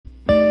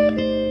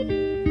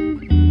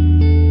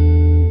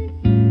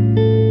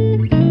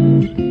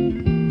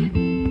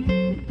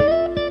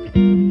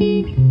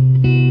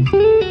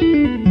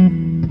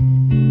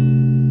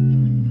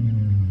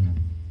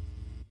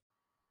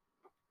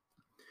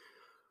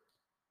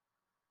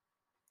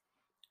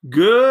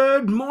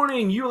Good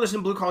morning. You're listening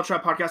to Blue Collar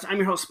Tribe Podcast. I'm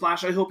your host,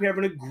 Splash. I hope you're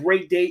having a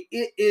great day.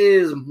 It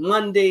is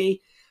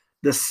Monday,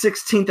 the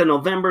 16th of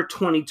November,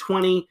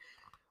 2020.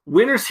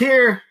 Winter's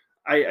here.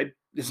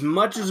 As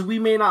much as we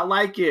may not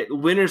like it,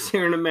 winter's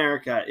here in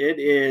America. It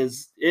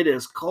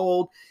is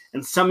cold,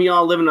 and some of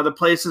y'all live in other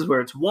places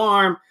where it's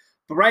warm.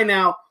 But right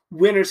now,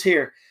 winter's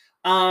here.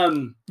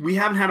 We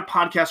haven't had a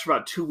podcast for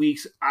about 2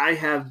 weeks. I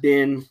have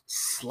been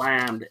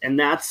slammed, and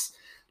that's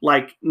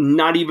like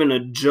not even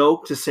a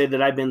joke to say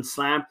that I've been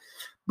slammed.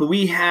 But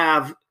we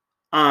have,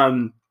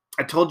 I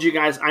told you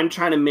guys, I'm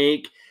trying to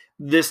make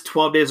this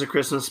 12 Days of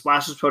Christmas,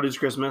 Splash's 12 Days of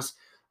Christmas,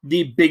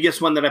 the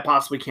biggest one that I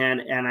possibly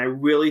can. And I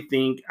really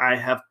think I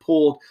have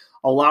pulled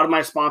a lot of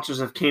my sponsors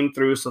have came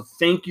through. So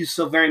thank you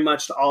so very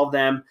much to all of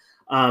them.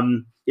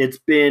 It's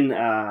been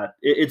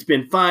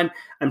fun.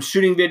 I'm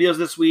shooting videos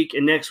this week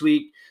and next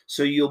week.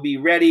 So you'll be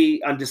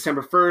ready on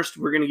December 1st.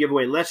 We're going to give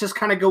away. Let's just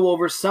kind of go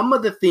over some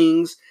of the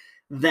things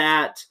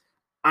that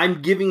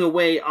I'm giving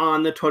away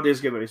on the 12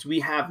 Days giveaways. We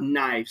have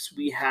knives,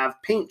 we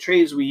have paint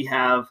trays, we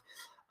have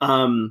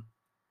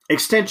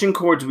extension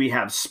cords, we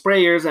have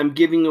sprayers. I'm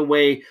giving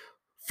away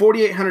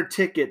 4,800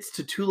 tickets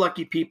to 2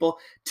 lucky people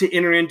to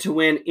enter in to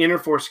win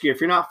Interforce gear. If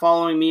you're not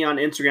following me on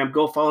Instagram,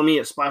 go follow me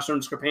at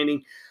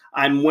 _painting.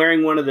 I'm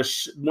wearing one of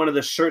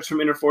the shirts from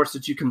Interforce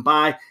that you can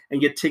buy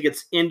and get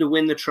tickets in to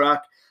win the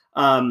truck.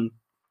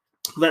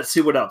 Let's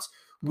see what else.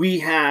 We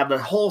have the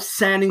whole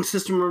sanding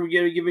system we're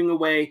giving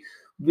away.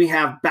 We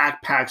have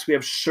backpacks, we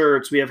have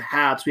shirts, we have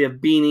hats, we have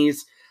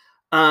beanies.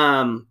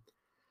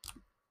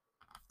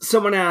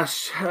 Someone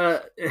asked,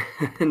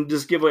 and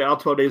just give away all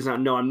 12 days now.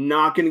 No, I'm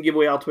not going to give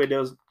away all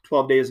 12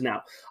 days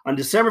now. On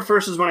December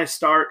 1st is when I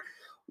start.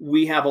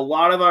 We have a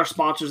lot of our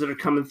sponsors that are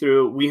coming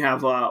through. We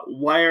have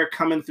Wire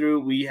coming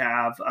through. We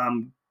have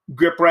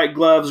Grip Right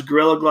gloves,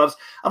 Gorilla gloves.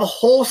 I have a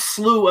whole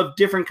slew of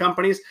different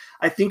companies.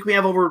 I think we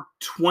have over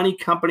 20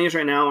 companies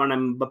right now, and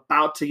I'm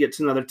about to get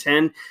to another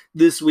 10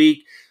 this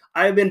week.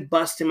 I've been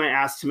busting my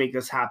ass to make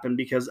this happen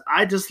because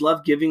I just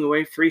love giving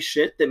away free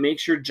shit that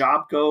makes your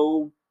job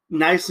go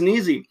nice and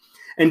easy.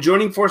 And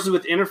joining forces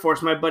with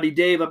Interforce, my buddy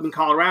Dave up in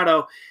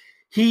Colorado,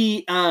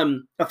 he,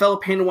 a fellow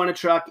painter, won a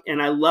truck,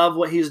 and I love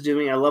what he's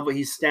doing. I love what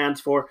he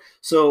stands for.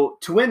 So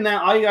to win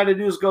that, all you got to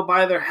do is go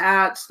buy their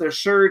hats, their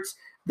shirts,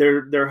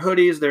 their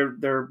hoodies,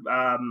 their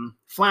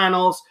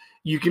flannels.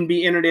 You can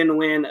be entered in to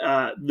win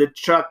the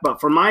truck.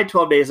 But for my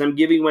 12 days, I'm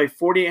giving away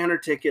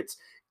 4,800 tickets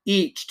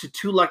each to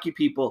 2 lucky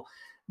people.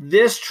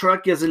 This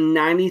truck is a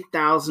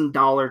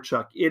 $90,000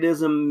 truck. It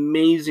is an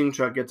amazing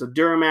truck. It's a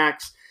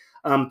Duramax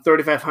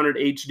 3500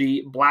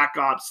 HD Black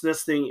Ops.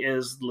 This thing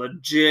is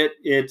legit.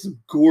 It's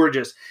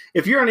gorgeous.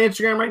 If you're on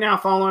Instagram right now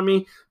following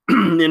me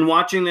and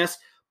watching this,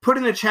 put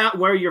in the chat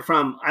where you're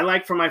from. I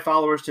like for my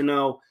followers to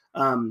know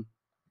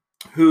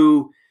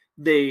who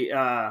they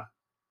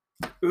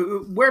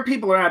where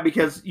people are at,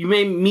 because you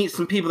may meet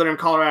some people that are in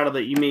Colorado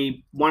that you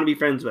may want to be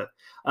friends with.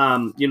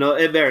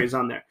 It varies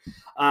on there.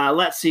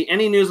 Let's see.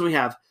 Any news we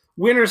have?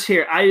 Winter's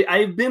here.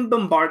 I've been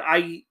bombarded.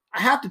 I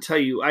have to tell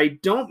you, I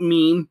don't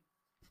mean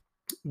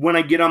when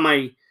I get on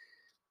my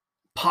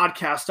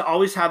podcast to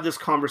always have this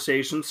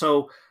conversation.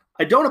 So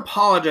I don't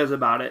apologize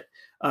about it.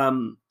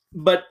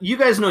 But you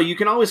guys know you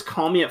can always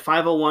call me at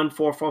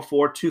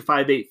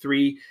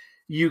 501-444-2583.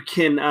 You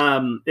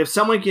can, if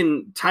someone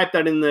can type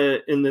that in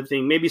the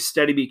thing, maybe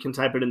SteadyBeat can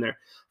type it in there.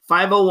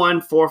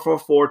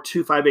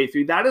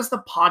 501-444-2583. That is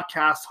the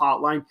podcast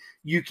hotline.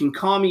 You can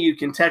call me. You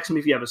can text me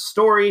if you have a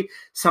story,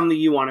 something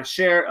you want to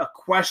share, a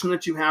question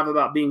that you have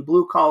about being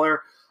blue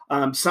collar,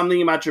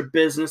 something about your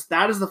business.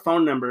 That is the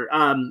phone number.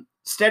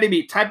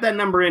 SteadyBeat, type that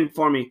number in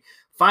for me.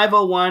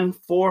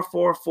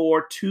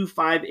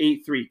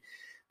 501-444-2583.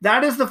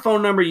 That is the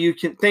phone number you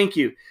can. Thank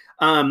you.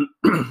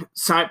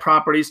 Site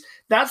Properties.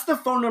 That's the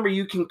phone number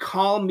you can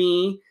call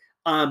me.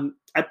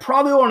 I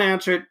probably won't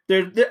answer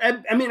it.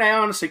 I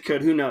honestly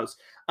could. Who knows?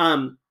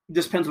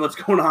 Just depends on what's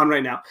going on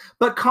right now.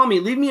 But call me.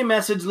 Leave me a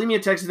message. Leave me a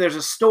text if there's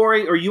a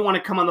story or you want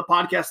to come on the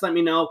podcast. Let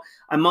me know.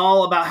 I'm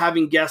all about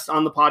having guests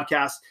on the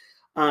podcast.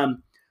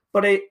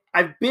 But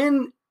I've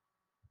been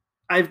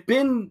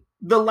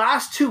the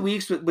last 2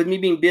 weeks with me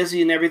being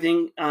busy and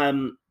everything.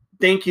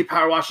 Thank you,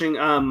 Power Washing,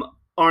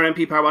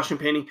 RMP Power Washing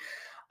Painting.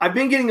 I've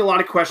been getting a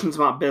lot of questions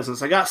about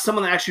business. I got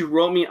someone that actually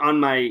wrote me on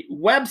my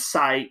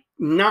website,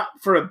 not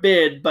for a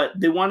bid, but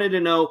they wanted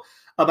to know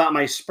about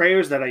my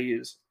sprayers that I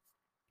use.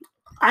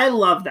 I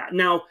love that.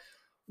 Now,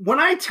 when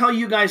I tell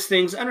you guys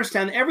things,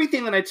 understand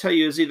everything that I tell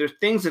you is either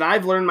things that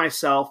I've learned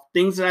myself,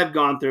 things that I've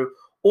gone through,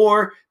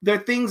 or they're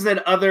things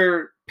that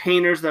other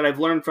painters that I've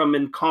learned from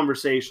in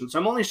conversation. So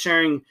I'm only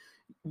sharing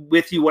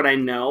with you what I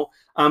know.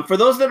 For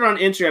those that are on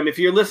Instagram, if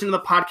you're listening to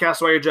the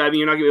podcast while you're driving,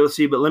 you're not going to be able to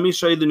see, but let me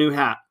show you the new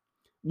hat.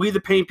 We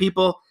the Paint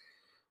People.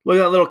 Look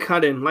at that little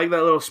cut in, like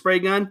that little spray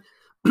gun.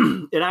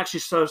 It actually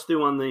shows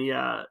through on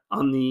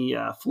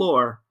the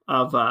floor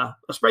of a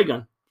spray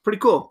gun. Pretty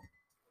cool.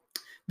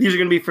 These are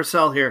going to be for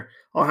sale here.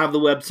 I'll have the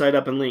website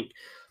up and link.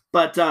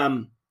 But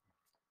don't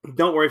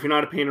worry, if you're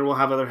not a painter, we'll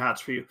have other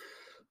hats for you.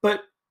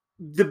 But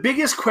the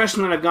biggest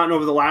question that I've gotten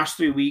over the last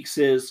 3 weeks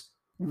is,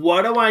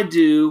 What do I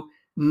do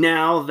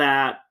now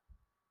that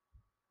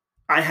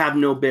I have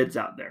no bids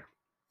out there?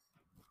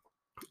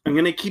 I'm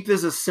going to keep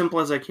this as simple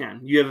as I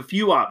can. You have a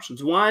few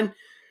options. One,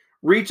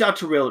 reach out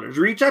to realtors.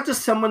 Reach out to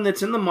someone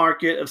that's in the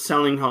market of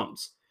selling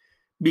homes,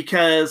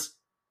 because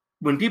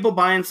when people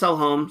buy and sell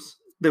homes,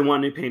 they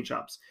want new paint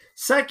jobs.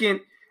 Second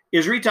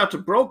is reach out to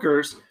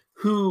brokers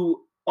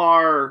who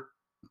are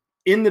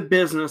in the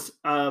business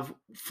of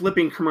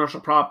flipping commercial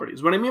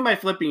properties. What I mean by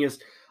flipping is,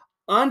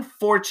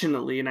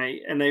 unfortunately, and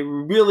I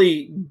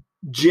really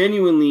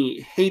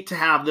genuinely hate to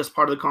have this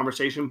part of the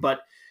conversation,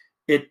 but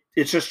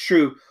it's just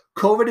true.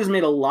 COVID has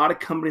made a lot of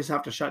companies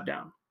have to shut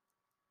down.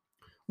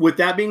 With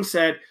that being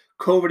said,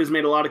 COVID has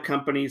made a lot of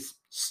companies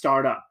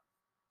start up.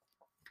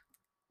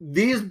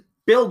 These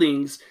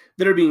buildings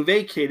that are being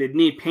vacated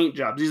need paint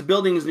jobs. These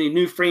buildings need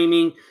new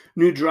framing,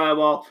 new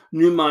drywall,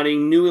 new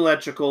mudding, new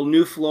electrical,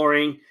 new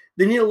flooring.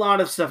 They need a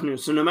lot of stuff new.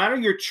 So no matter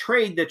your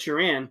trade that you're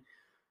in,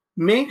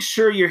 make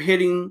sure you're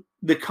hitting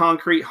the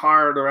concrete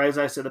hard, or as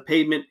I said, the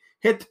pavement.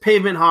 Hit the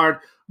pavement hard.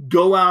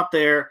 Go out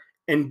there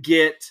and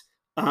get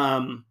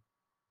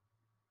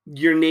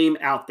your name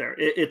out there.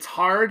 It's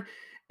hard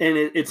and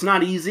it's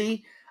not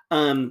easy,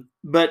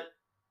 but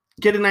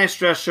get a nice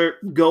dress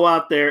shirt, go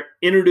out there,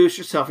 introduce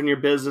yourself in your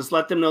business,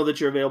 let them know that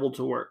you're available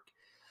to work.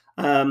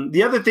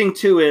 The other thing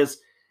too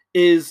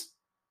is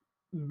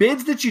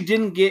bids that you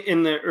didn't get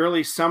in the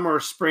early summer or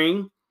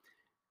spring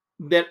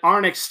that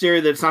aren't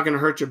exterior, that's not going to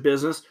hurt your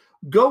business.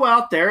 Go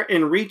out there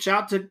and reach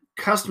out to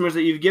customers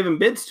that you've given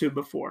bids to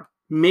before.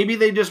 Maybe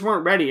they just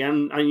weren't ready,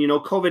 and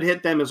COVID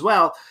hit them as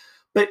well.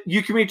 But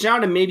you can reach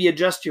out and maybe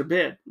adjust your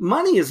bid.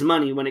 Money is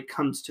money when it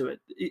comes to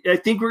it. I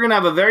think we're going to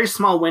have a very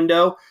small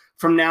window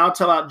from now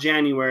till about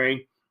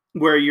January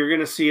where you're going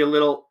to see a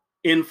little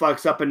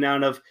influx up and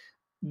down of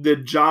the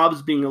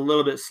jobs being a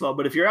little bit slow.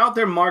 But if you're out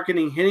there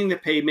marketing, hitting the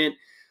pavement,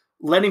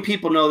 letting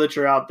people know that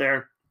you're out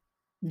there,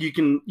 you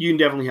can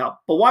definitely help.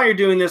 But while you're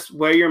doing this,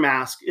 wear your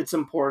mask. It's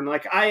important.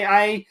 Like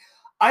I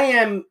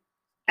am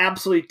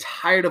absolutely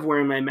tired of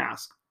wearing my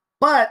mask,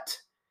 but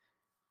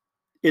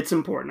it's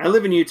important. I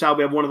live in Utah.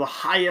 We have one of the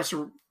highest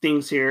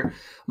things here.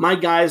 My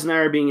guys and I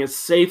are being as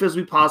safe as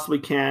we possibly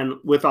can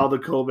with all the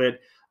COVID.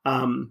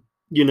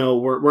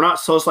 We're not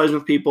socializing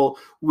with people.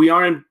 We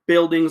are in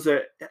buildings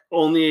that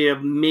only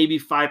have maybe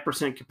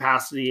 5%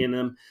 capacity in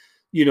them.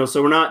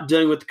 So we're not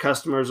dealing with the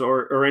customers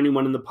or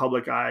anyone in the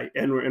public eye,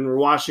 and we're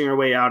washing our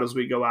way out as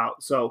we go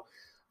out. So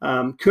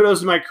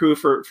kudos to my crew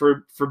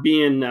for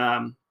being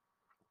on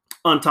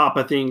top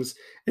of things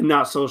and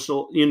not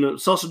social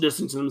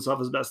distancing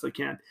themselves as best they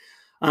can.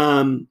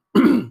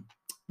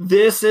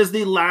 This is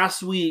the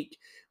last week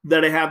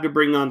that I have to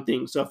bring on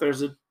things. So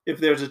if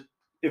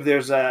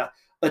there's a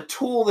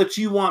tool that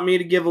you want me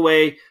to give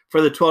away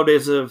for the 12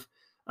 days of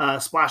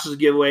splashes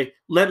giveaway,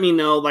 let me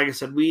know. Like I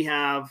said, we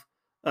have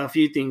a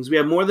few things. We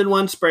have more than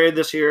one sprayer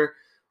this year.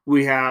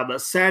 We have a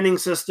sanding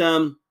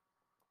system.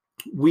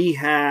 We may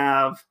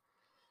have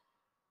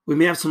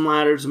some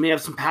ladders. We may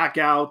have some pack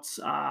outs.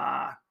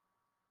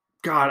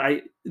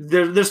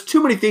 There's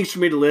too many things for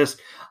me to list.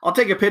 I'll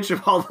take a picture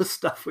of all the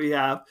stuff we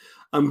have.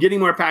 I'm getting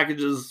more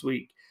packages this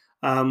week.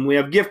 We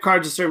have gift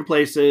cards to certain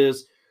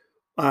places.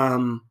 We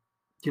have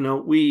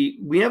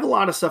a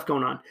lot of stuff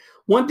going on.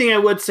 One thing I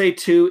would say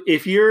too,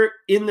 if you're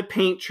in the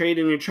paint trade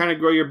and you're trying to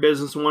grow your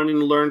business, wanting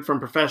to learn from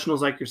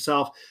professionals like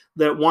yourself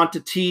that want to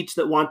teach,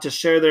 that want to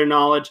share their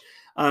knowledge,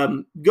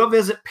 go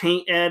visit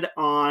Paint Ed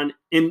on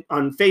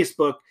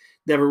Facebook.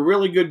 They have a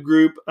really good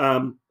group,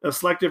 a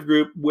selective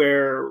group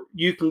where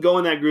you can go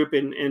in that group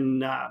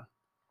and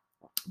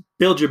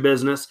build your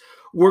business,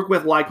 work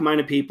with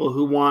like-minded people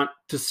who want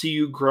to see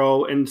you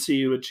grow and see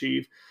you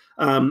achieve.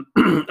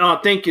 Oh,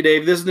 thank you,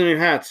 Dave. This is the new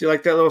hats. You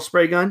like that little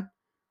spray gun?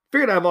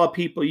 Figured out of all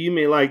people, you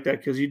may like that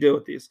because you deal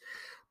with these.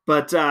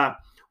 But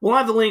we'll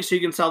have the link so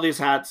you can sell these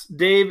hats.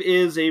 Dave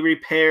is a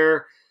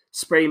repair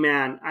spray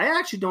man. I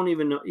actually don't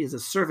even know he's a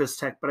service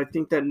tech, but I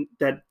think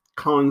that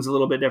calling's a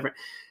little bit different.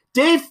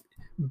 Dave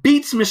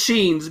beats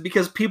machines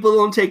because people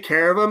don't take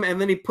care of them, and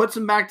then he puts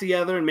them back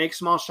together and makes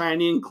them all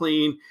shiny and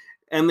clean,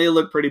 and they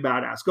look pretty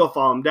badass. Go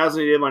follow him.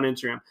 Dazzling Dave on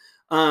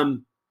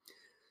Instagram.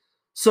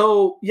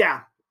 So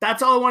yeah,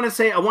 that's all I want to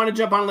say. I want to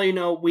jump on and let you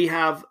know we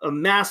have a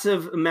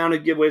massive amount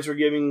of giveaways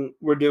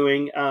we're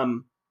doing. I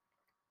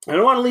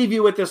don't want to leave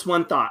you with this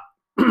one thought.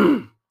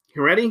 You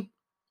ready?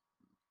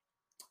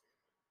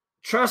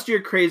 Trust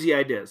your crazy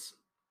ideas.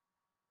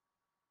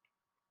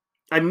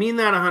 I mean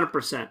that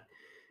 100%.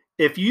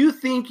 If you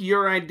think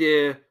your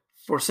idea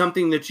for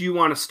something that you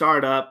want to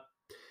start up,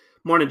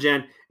 morning,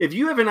 Jen, if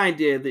you have an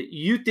idea that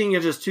you think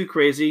is just too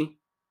crazy,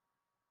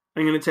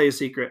 I'm going to tell you a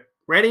secret.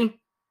 Ready?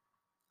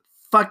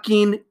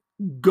 Fucking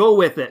go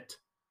with it.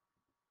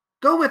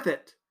 Go with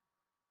it.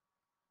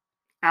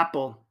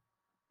 Apple,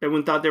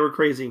 everyone thought they were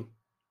crazy.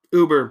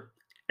 Uber,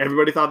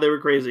 everybody thought they were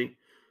crazy.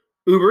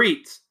 Uber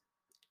Eats,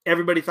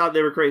 everybody thought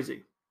they were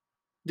crazy.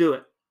 Do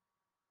it.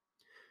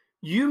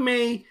 You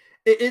may,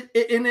 and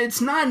it's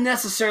not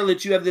necessarily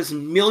that you have this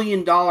 $1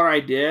 million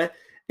idea.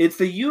 It's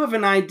that you have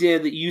an idea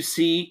that you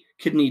see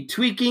could need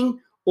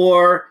tweaking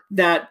or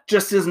that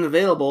just isn't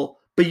available,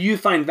 but you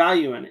find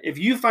value in it. If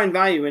you find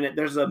value in it,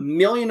 there's a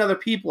million other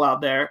people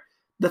out there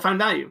that find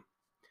value.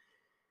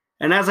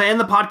 And as I end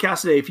the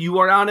podcast today, if you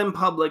are out in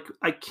public,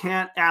 I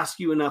can't ask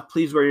you enough,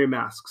 please wear your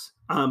masks.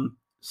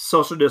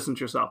 Social distance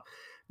yourself.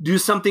 Do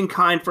something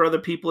kind for other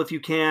people if you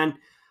can,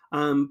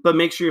 but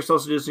make sure you're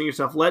social distancing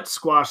yourself. Let's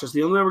squash this.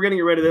 The only way we're going to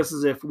get rid of this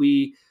is if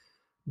we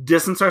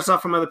distance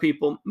ourselves from other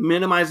people,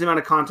 minimize the amount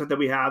of contact that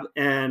we have,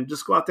 and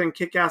just go out there and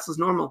kick ass as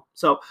normal.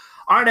 So,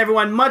 all right,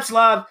 everyone, much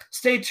love.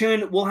 Stay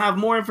tuned. We'll have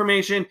more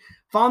information.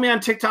 Follow me on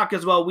TikTok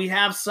as well. We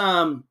have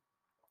some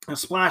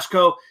Splash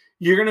Co.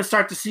 You're going to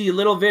start to see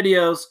little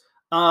videos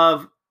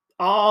of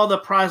all the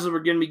prizes we're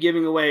going to be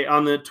giving away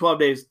on the 12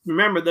 days.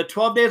 Remember, the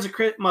 12 days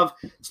of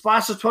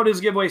Splash's 12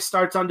 days giveaway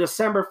starts on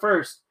December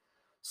 1st.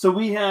 So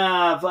we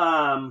have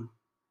about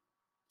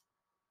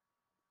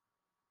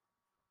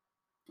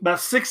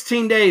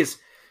 16 days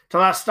till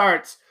that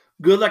starts.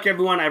 Good luck,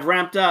 everyone. I've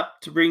ramped up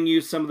to bring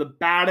you some of the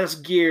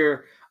baddest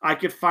gear I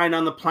could find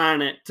on the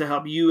planet to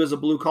help you as a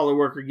blue-collar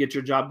worker get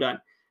your job done.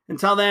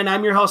 Until then,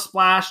 I'm your host,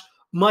 Splash.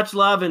 Much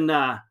love, and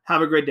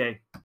have a great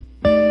day.